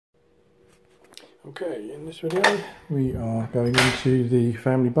Okay, in this video we are going into the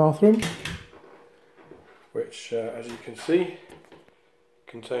family bathroom, which as you can see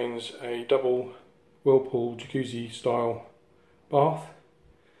contains a double whirlpool jacuzzi style bath.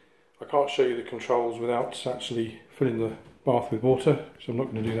 I can't show you the controls without actually filling the bath with water, so I'm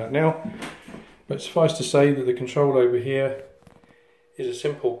not going to do that now. But suffice to say that the control over here is a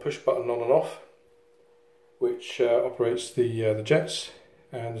simple push button on and off, which operates the jets,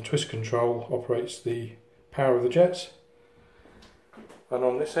 and the twist control operates the power of the jets. And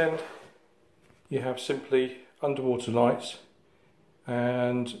on this end you have simply underwater lights,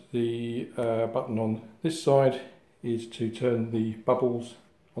 and the button on this side is to turn the bubbles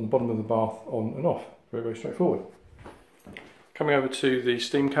on the bottom of the bath on and off. Very, very straightforward. Coming over to the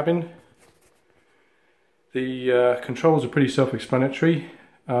steam cabin, the controls are pretty self-explanatory.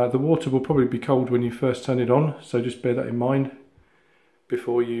 The water will probably be cold when you first turn it on, so just bear that in mind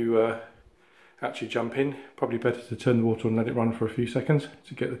before you actually jump in. Probably better to turn the water on and let it run for a few seconds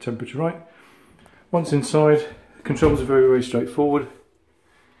to get the temperature right. Once inside, the controls are very, very straightforward.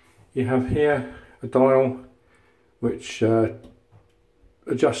 You have here a dial which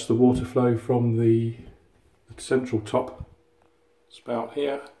adjusts the water flow from the central top spout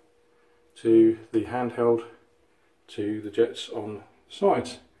here to the handheld to the jets on the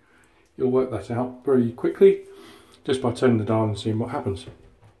sides. You'll work that out very quickly just by turning the dial and seeing what happens.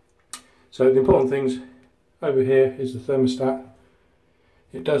 So the important things over here is the thermostat.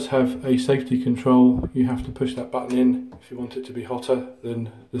 It does have a safety control. You have to push that button in if you want it to be hotter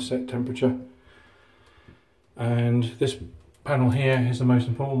than the set temperature. And this panel here is the most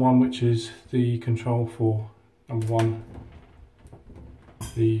important one, which is the control for number one,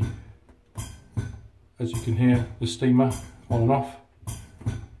 as you can hear, the steamer on and off,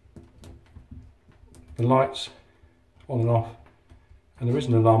 the lights on and off, and there is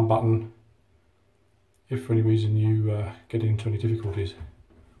an alarm button if for any reason you get into any difficulties.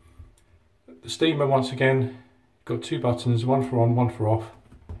 The steamer, once again, got two buttons, one for on, one for off.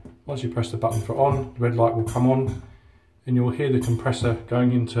 Once you press the button for on, the red light will come on and you'll hear the compressor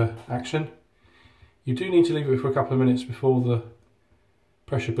going into action. You do need to leave it for a couple of minutes before the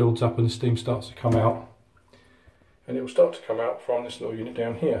pressure builds up and the steam starts to come out. And it will start to come out from this little unit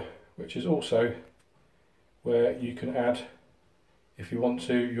down here, which is also where you can add, if you want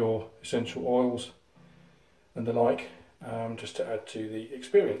to, your essential oils and the like, just to add to the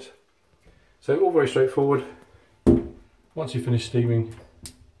experience. So all very straightforward. Once you finish steaming,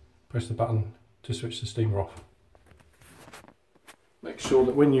 press the button to switch the steamer off. Make sure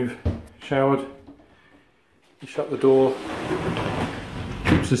that when you've showered, you shut the door,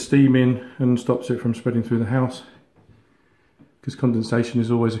 keeps the steam in and stops it from spreading through the house, because condensation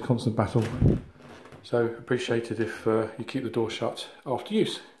is always a constant battle. So appreciate it if you keep the door shut after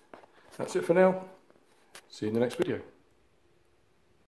use. That's it for now. See you in the next video.